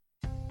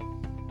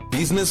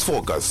Business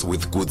Focus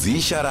with Kudzi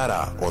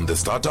Sharara on the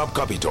Startup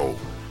Capital.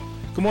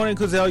 Good morning,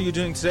 Kudzi. How are you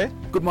doing today?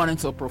 Good morning,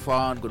 So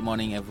Profound. Good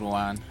morning,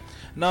 everyone.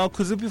 Now,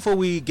 Kudzi, before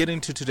we get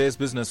into today's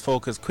Business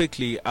Focus,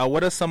 quickly,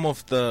 what are some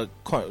of the,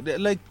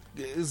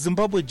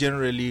 Zimbabwe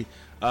generally,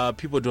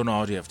 people don't know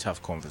how to have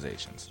tough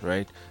conversations,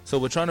 right? So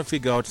we're trying to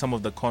figure out some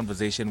of the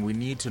conversation we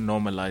need to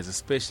normalize,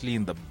 especially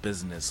in the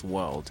business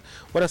world.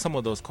 What are some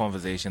of those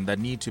conversations that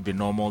need to be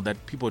normal,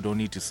 that people don't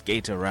need to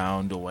skate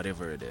around or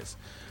whatever it is?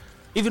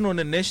 Even on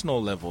a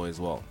national level as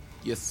well.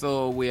 Yes,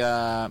 so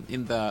we're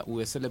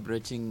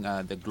celebrating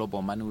the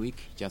Global Money Week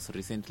just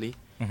recently,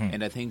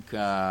 and I think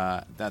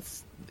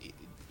that's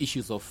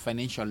issues of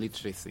financial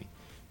literacy,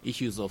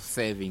 issues of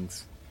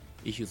savings,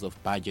 issues of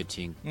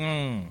budgeting,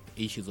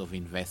 issues of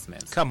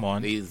investments. Come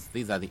on,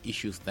 these are the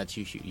issues that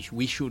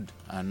we should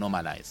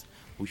normalize.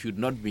 We should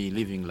not be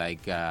living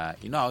like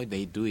how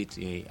they do it.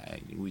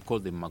 We call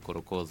them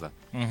makorokoza.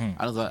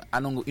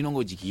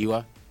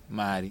 Inongojikiwa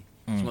mari.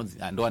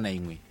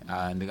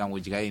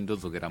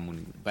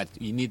 But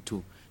you need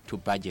to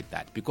budget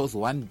that, because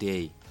one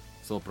day,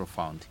 So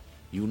Profound,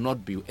 you will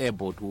not be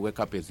able to wake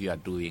up as you are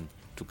doing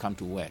to come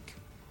to work,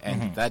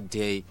 and that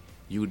day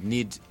you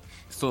need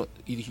to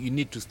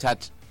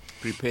start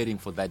preparing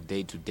for that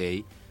day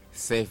today.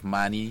 Save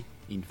money,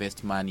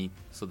 invest money,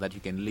 so that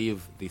you can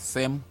live the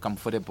same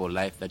comfortable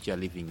life that you are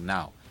living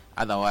now.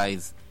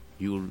 Otherwise,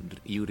 you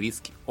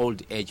risk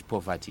old age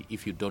poverty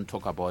if you don't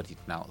talk about it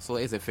now. So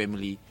as a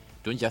family,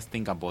 don't just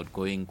think about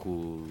going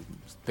to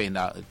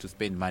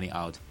spend money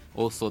out.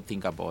 Also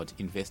think about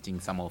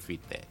investing some of it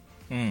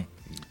there.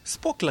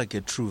 Spoke like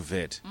a true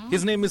vet.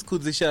 His name is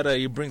Kudzi Sharara.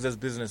 He brings us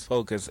Business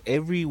Focus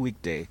every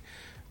weekday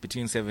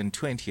between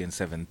 7:20 and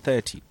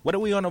 7:30. What are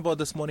we on about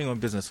this morning on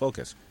Business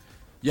Focus?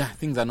 Yeah,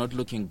 things are not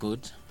looking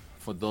good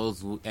for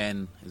those who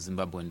earn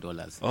Zimbabwean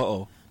dollars.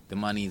 The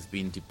money is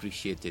being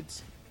depreciated.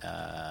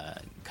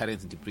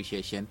 Currency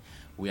depreciation.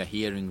 We are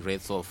hearing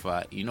rates of,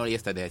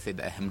 yesterday I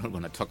said I'm not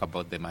going to talk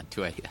about them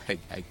until I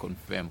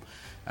confirm.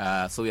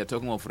 So we are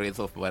talking of rates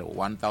of about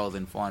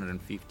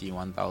 1,450,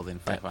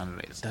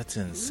 1,500. That's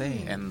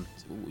insane. And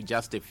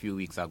just a few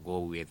weeks ago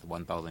we had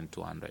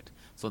 1,200.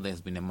 So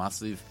there's been a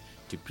massive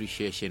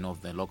depreciation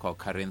of the local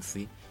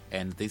currency.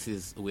 And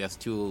we are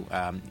still,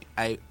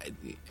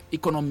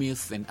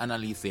 economists and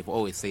analysts have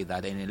always said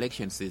that in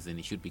election season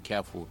you should be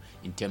careful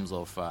in terms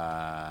of,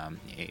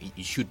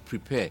 you should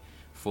prepare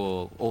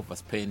for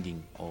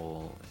overspending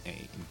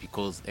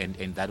because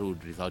that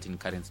would result in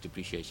currency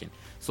depreciation.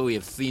 So we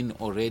have seen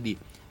already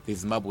the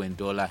Zimbabwean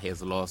dollar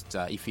has lost,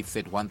 if it's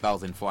at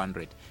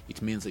 1,400,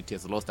 it means it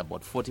has lost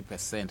about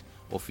 40%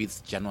 of its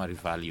January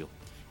value.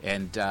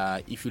 And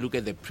if you look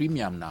at the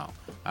premium now,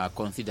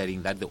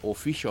 considering that the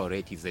official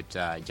rate is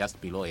at just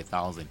below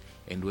 1,000,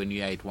 and when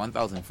you are at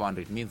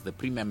 1,400, it means the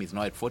premium is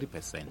now at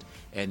 40%.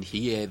 And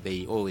here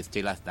they always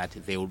tell us that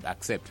they would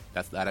accept,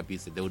 that's the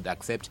Arabs, they would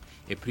accept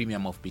a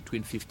premium of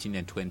between 15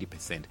 and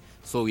 20%.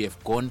 So we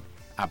have gone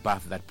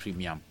above that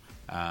premium,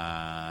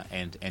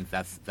 and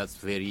that's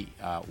very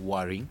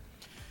worrying.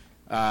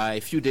 A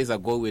few days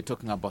ago, we were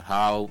talking about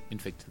how, in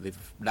fact, the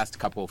last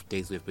couple of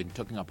days, we've been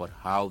talking about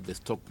how the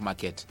stock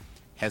market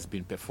has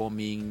been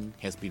performing,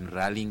 has been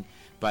rallying,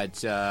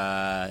 but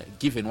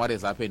given what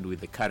has happened with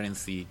the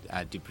currency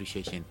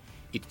depreciation,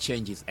 it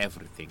changes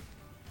everything.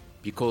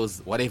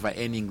 Because whatever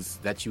earnings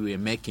that you were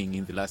making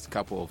in the last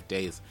couple of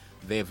days,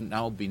 they've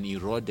now been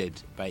eroded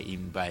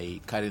by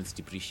currency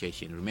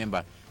depreciation.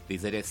 Remember, the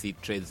ZSE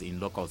trades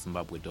in local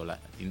Zimbabwean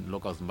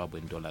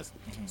dollars.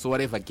 So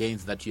whatever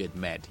gains that you had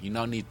made, you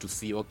now need to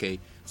see, okay,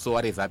 so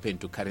what has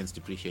happened to currency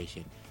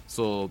depreciation?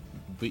 So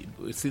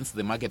since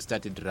the market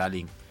started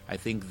rallying, I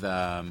think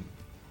the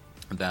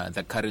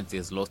currency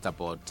has lost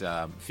about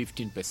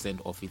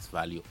 15% of its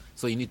value.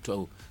 So you need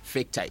to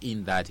factor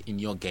in that in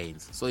your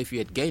gains. So if you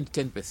had gained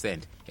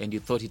 10% and you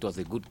thought it was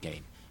a good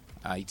gain,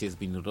 it has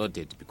been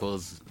eroded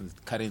because the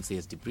currency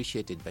has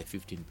depreciated by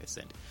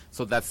 15%.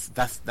 So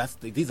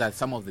these are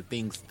some of the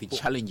things, the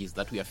challenges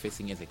that we are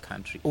facing as a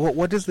country.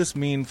 What does this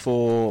mean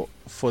for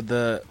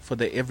the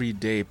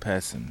everyday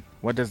person?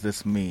 What does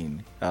this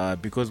mean?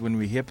 Because when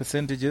we hear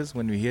percentages,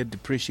 when we hear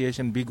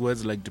depreciation, big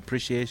words like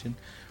depreciation,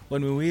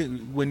 when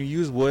we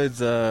use words,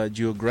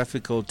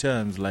 geographical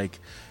terms like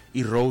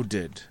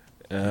eroded,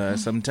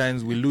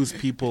 sometimes we lose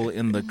people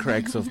in the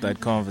cracks of that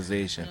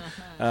conversation.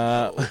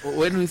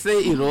 When we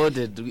say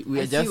eroded,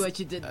 we are just... see what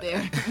you did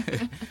there.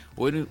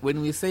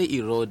 when we say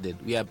eroded,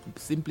 we are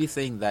simply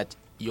saying that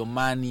your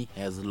money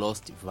has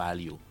lost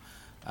value.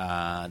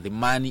 The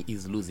money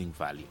is losing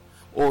value.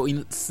 Or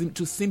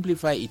to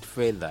simplify it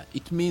further,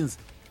 it means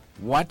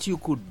what you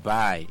could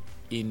buy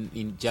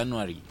in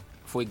January.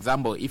 For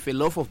example, if a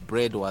loaf of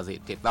bread was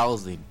at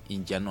 1,000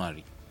 in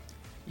January,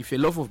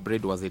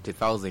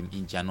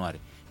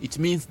 it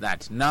means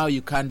that now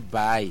you can't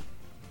buy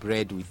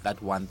bread with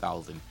that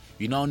 1,000.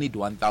 You now need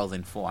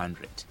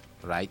 1,400,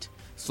 right?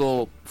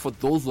 So for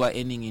those who are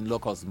earning in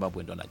local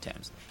Zimbabwean dollar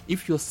terms,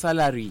 if your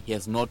salary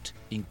has not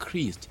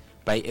increased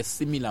by a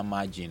similar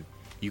margin,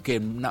 you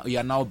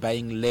are now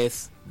buying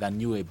less than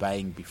you were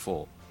buying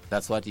before.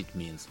 That's what it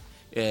means.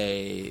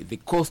 the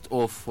cost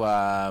of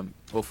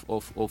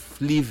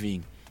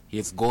living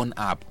has gone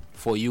up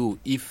for you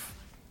if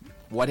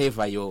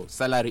whatever your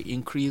salary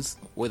increase,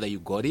 whether you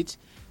got it,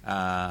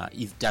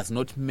 it does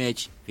not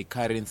match the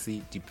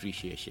currency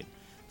depreciation.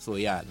 So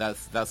yeah,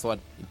 that's what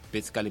it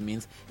basically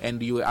means.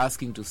 And you were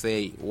asking to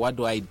say, what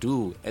do I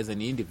do as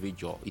an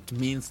individual? It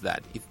means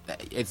that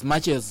as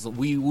much as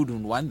we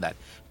wouldn't want that,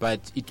 but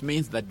it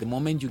means that the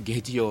moment you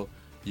get your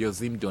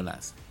Zim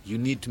dollars, you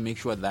need to make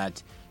sure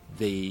that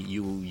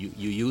you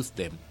use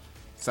them.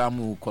 Some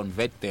will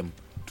convert them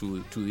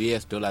to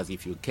US dollars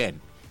if you can.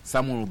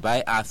 Some will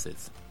buy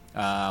assets.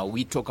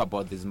 We talk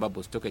about the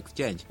Zimbabwe Stock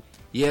Exchange.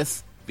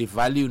 Yes, the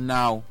value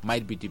now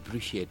might be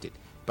depreciated,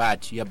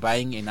 but you're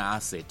buying an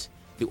asset.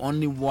 The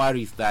only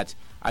worry is that,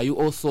 are you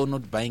also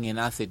not buying an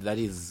asset that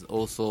is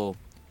also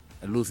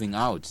losing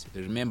out?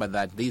 Remember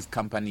that these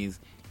companies,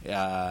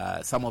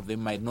 some of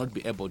them might not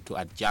be able to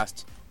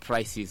adjust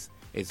prices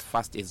as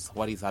fast as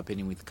what is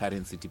happening with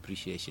currency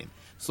depreciation.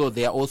 So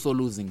they are also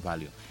losing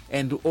value.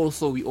 And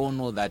also we all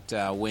know that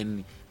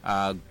when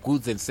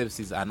goods and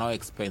services are now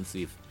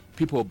expensive,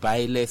 people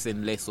buy less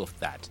and less of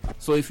that.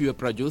 So if you are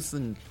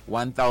producing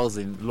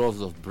 1,000 loaves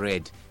of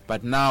bread,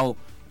 but now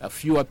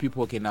fewer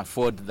people can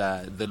afford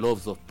the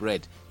loaves of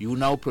bread, you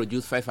now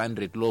produce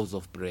 500 loaves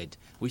of bread,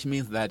 which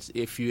means that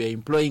if you are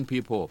employing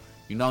people,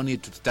 you now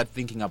need to start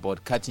thinking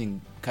about cutting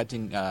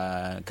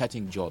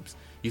jobs.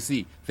 You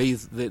see,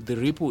 the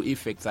ripple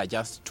effects are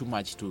just too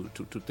much to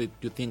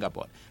think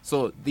about.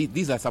 So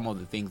these are some of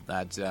the things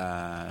that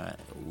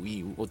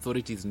we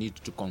authorities need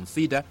to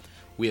consider.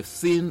 We have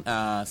seen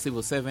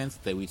civil servants,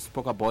 that we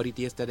spoke about it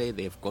yesterday,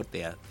 they've got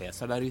their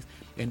salaries,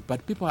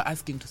 but people are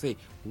asking to say,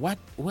 what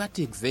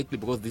exactly,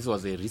 because this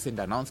was a recent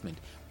announcement,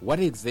 what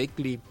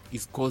exactly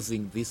is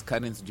causing this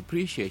currency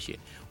depreciation?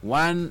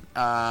 One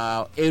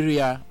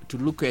area to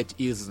look at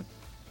is,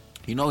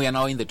 we are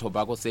now in the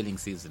tobacco selling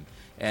season,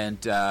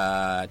 and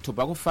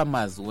tobacco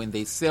farmers, when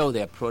they sell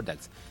their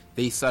products,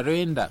 they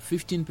surrender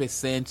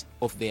 15%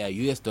 of their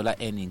US dollar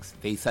earnings,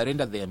 they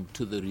surrender them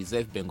to the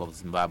Reserve Bank of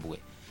Zimbabwe.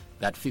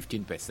 That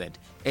 15%,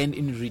 and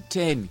in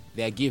return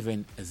they are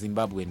given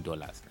Zimbabwean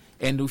dollars.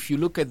 And if you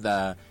look at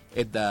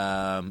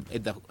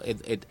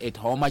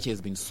how much has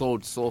been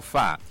sold so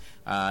far,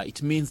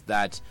 it means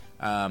that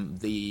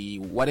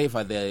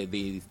whatever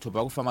the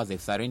tobacco farmers have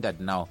surrendered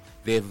now,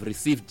 they've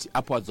received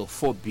upwards of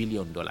 $4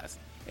 billion.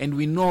 And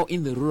we know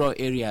in the rural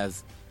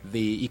areas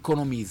the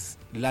economy is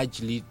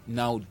largely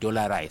now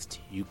dollarized.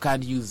 You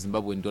can't use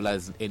Zimbabwean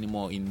dollars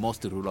anymore in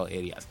most rural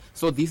areas.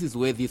 So this is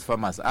where these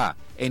farmers are,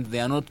 and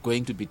they are not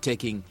going to be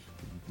taking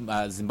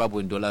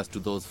Zimbabwean dollars to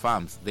those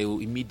farms. They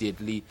will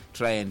immediately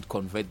try and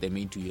convert them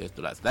into US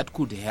dollars. That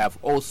could have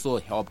also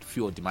helped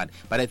fuel demand,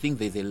 but I think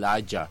there's a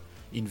larger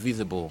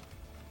invisible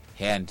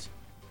hand,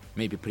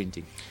 maybe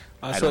printing.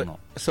 I don't know.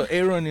 So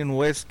Aaron in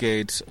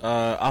Westgate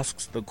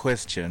asks the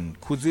question,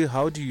 Kudzi,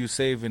 how do you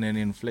save in an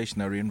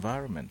inflationary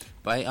environment?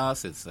 Buy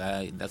assets.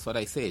 That's what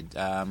I said.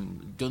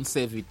 Don't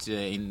save it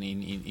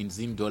in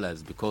Zim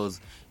dollars, because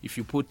if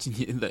you put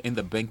in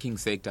the banking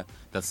sector,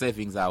 the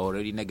savings are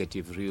already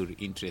negative real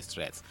interest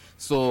rates.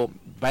 So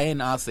buy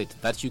an asset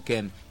that you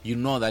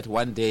know that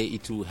one day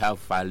it will have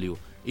value.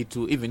 It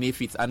will, even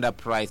if it's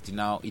underpriced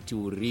now, it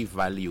will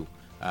revalue.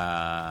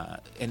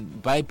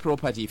 And buy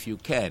property if you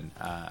can.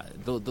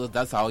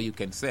 That's how you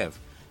can save.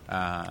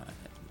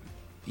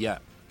 Yeah.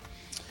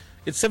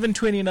 It's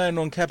 7:29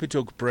 on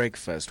Capitalk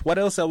Breakfast. What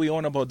else are we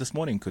on about this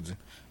morning, Kudzi?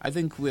 I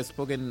think we have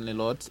spoken a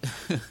lot.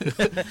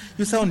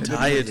 You sound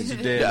tired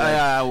today.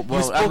 Well,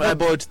 we spoke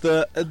about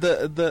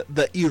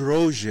the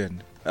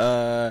erosion,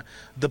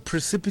 the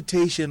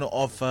precipitation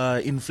of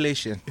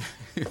inflation,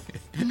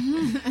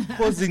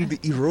 causing the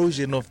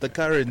erosion of the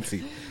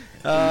currency.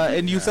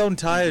 And you sound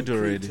tired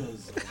already.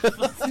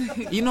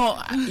 you know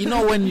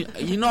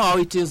how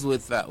it is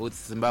with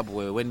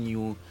Zimbabwe when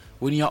you're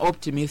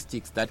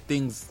optimistic that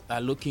things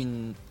are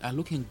looking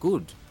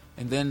good,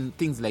 and then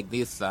things like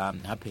this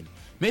happen.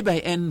 Maybe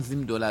I earn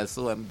Zim dollars,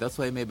 so that's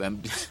why maybe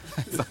I'm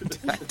so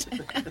tired.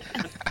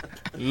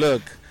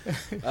 Look,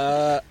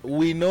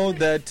 we know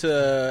that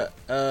the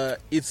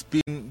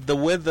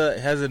weather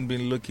hasn't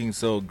been looking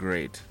so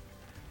great.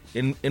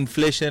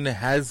 Inflation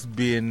has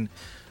been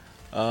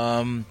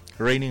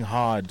raining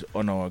hard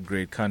on our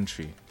great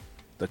country.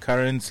 The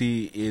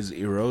currency is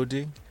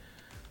eroding,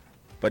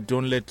 but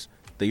don't let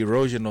the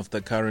erosion of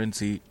the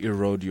currency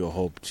erode your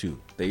hope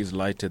too. There is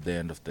light at the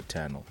end of the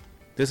tunnel.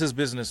 This is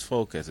Business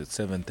Focus at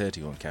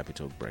 7:30 on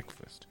Capitalk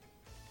Breakfast.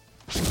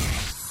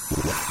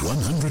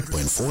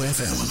 100.4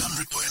 FM.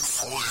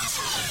 100.4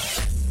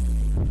 FM.